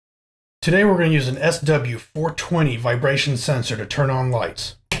Today we're going to use an SW-420 vibration sensor to turn on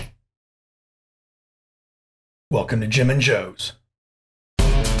lights. Welcome to Jim and Joe's.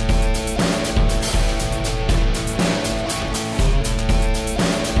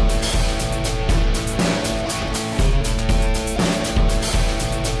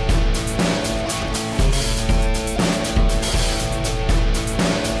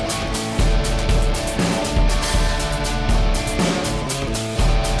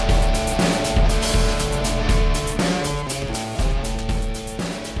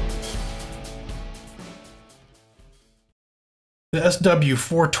 The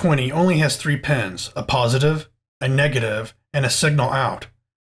SW-420 only has 3 pins, a positive, a negative, and a signal out.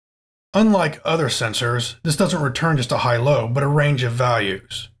 Unlike other sensors, this doesn't return just a high-low, but a range of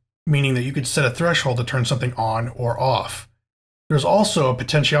values, meaning that you could set a threshold to turn something on or off. There's also a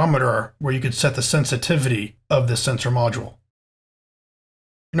potentiometer where you could set the sensitivity of this sensor module.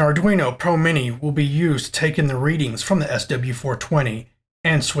 An Arduino Pro Mini will be used to take in the readings from the SW-420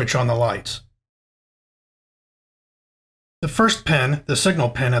 and switch on the lights. The first pin, the signal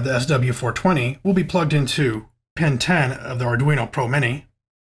pin of the SW-420, will be plugged into pin 10 of the Arduino Pro Mini.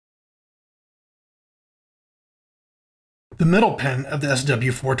 The middle pin of the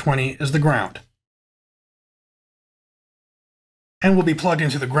SW-420 is the ground, and will be plugged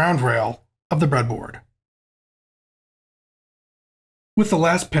into the ground rail of the breadboard, with the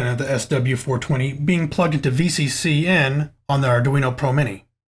last pin of the SW-420 being plugged into VCC in on the Arduino Pro Mini.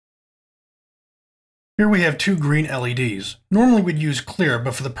 Here we have 2 green LEDs. Normally we'd use clear,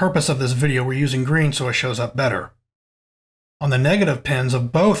 but for the purpose of this video we're using green so it shows up better. On the negative pins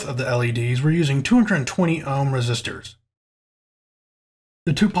of both of the LEDs we're using 220 ohm resistors.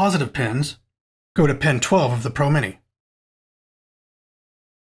 The 2 positive pins go to pin 12 of the Pro Mini.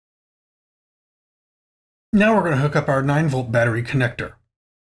 Now we're going to hook up our 9-volt battery connector.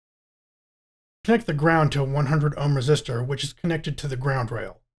 Connect the ground to a 100 ohm resistor which is connected to the ground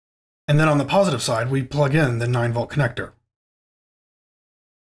rail. And then on the positive side, we plug in the 9-volt connector.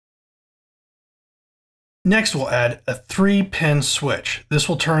 Next, we'll add a 3-pin switch. This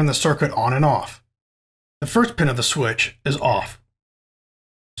will turn the circuit on and off. The first pin of the switch is off,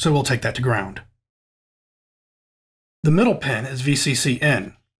 so we'll take that to ground. The middle pin is VCC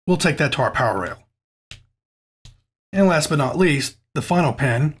in. We'll take that to our power rail. And last but not least, the final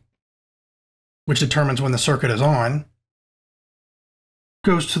pin, which determines when the circuit is on,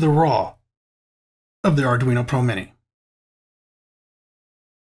 goes to the raw of the Arduino Pro Mini.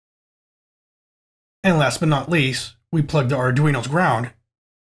 And last but not least, we plug the Arduino's ground.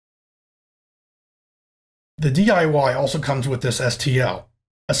 The DIY also comes with this STL,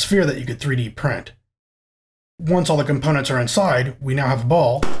 a sphere that you could 3D print. Once all the components are inside, we now have a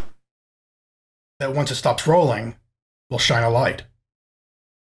ball that once it stops rolling, will shine a light.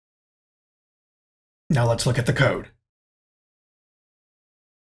 Now let's look at the code.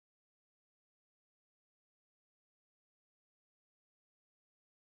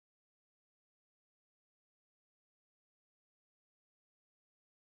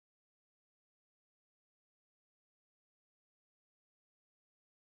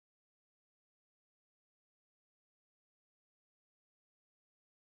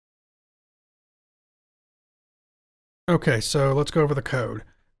 Okay, so let's go over the code.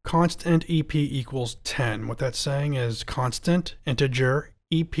 Constant EP equals 10. What that's saying is constant integer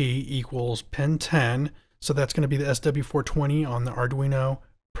EP equals pin 10. So that's going to be the SW-420 on the Arduino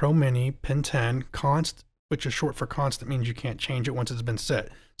Pro Mini pin 10. Const, which is short for constant, means you can't change it once it's been set.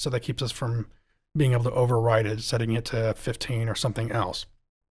 So that keeps us from being able to override it, setting it to 15 or something else.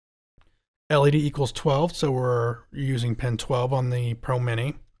 LED equals 12, so we're using pin 12 on the Pro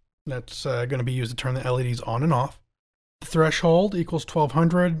Mini. That's going to be used to turn the LEDs on and off. Threshold equals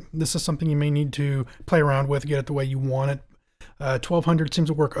 1200. This is something you may need to play around with, get it the way you want it. 1200 seems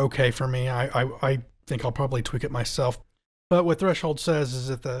to work okay for me. I think I'll probably tweak it myself. But what threshold says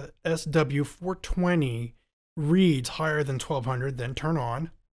is if the SW-420 reads higher than 1200, then turn on.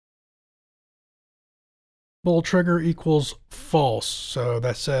 Bull trigger equals false. So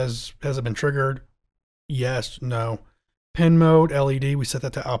that says, has it been triggered? Yes, no. Pin mode, LED, we set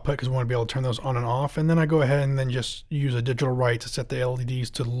that to output because we want to be able to turn those on and off. And then I go ahead and then just use a digital write to set the LEDs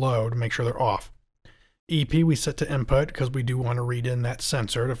to low to make sure they're off. EP we set to input because we do want to read in that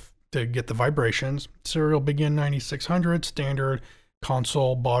sensor to get the vibrations. Serial begin 9600, standard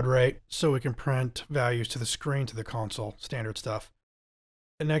console baud rate, so we can print values to the screen to the console, standard stuff.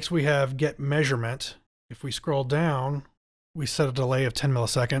 And next we have get measurement. If we scroll down, we set a delay of 10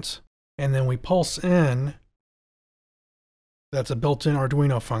 milliseconds, and then we pulse in. That's a built-in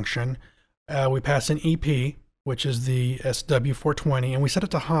Arduino function. We pass in EP, which is the SW-420, and we set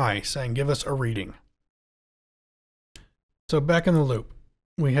it to high, saying give us a reading. So back in the loop,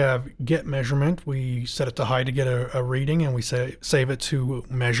 we have get measurement. We set it to high to get a reading, and we save it to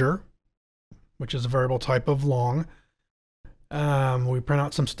measure, which is a variable type of long. We print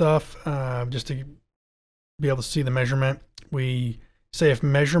out some stuff just to be able to see the measurement. We say if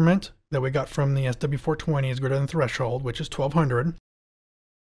measurement that we got from the SW-420 is greater than threshold, which is 1200,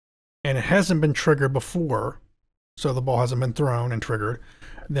 and it hasn't been triggered before, so the ball hasn't been thrown and triggered,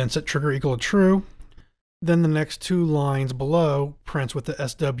 then set trigger equal to true. Then the next two lines below prints what the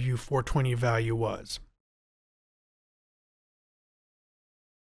SW-420 value was.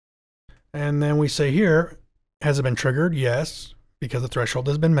 And then we say here, has it been triggered? Yes, because the threshold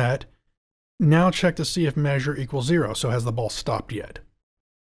has been met. Now check to see if measure equals 0. So has the ball stopped yet?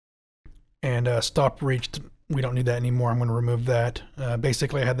 And stop reached, we don't need that anymore. I'm going to remove that.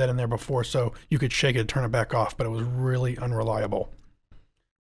 Basically, I had that in there before, so you could shake it, turn it back off, but it was really unreliable.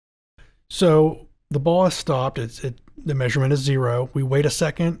 So the ball is stopped. The measurement is 0. We wait a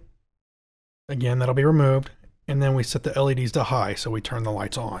second. Again, that'll be removed. And then we set the LEDs to high, so we turn the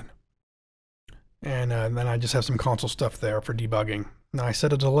lights on. And then I just have some console stuff there for debugging. Now I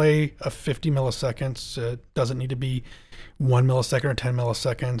set a delay of 50 milliseconds. It doesn't need to be 1 millisecond or 10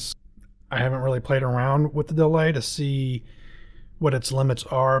 milliseconds. I haven't really played around with the delay to see what its limits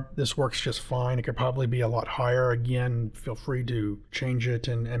are. This works just fine. It could probably be a lot higher. Again, feel free to change it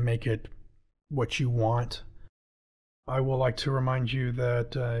and make it what you want. I will like to remind you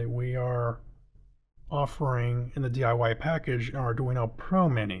that we are offering in the DIY package an Arduino Pro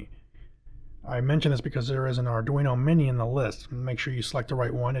Mini. I mention this because there is an Arduino Mini in the list. Make sure you select the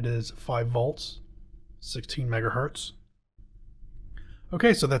right one. It is 5 volts, 16 megahertz.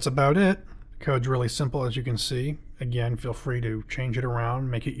 Okay, so that's about it. The code's really simple, as you can see. Again, feel free to change it around,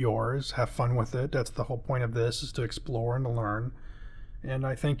 make it yours, have fun with it. That's the whole point of this, is to explore and to learn. And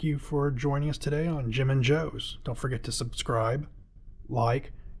I thank you for joining us today on Jim and Joe's. Don't forget to subscribe,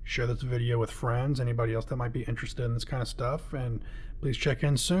 like, share this video with friends, anybody else that might be interested in this kind of stuff, and please check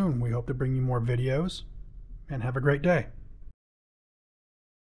in soon. We hope to bring you more videos, and have a great day.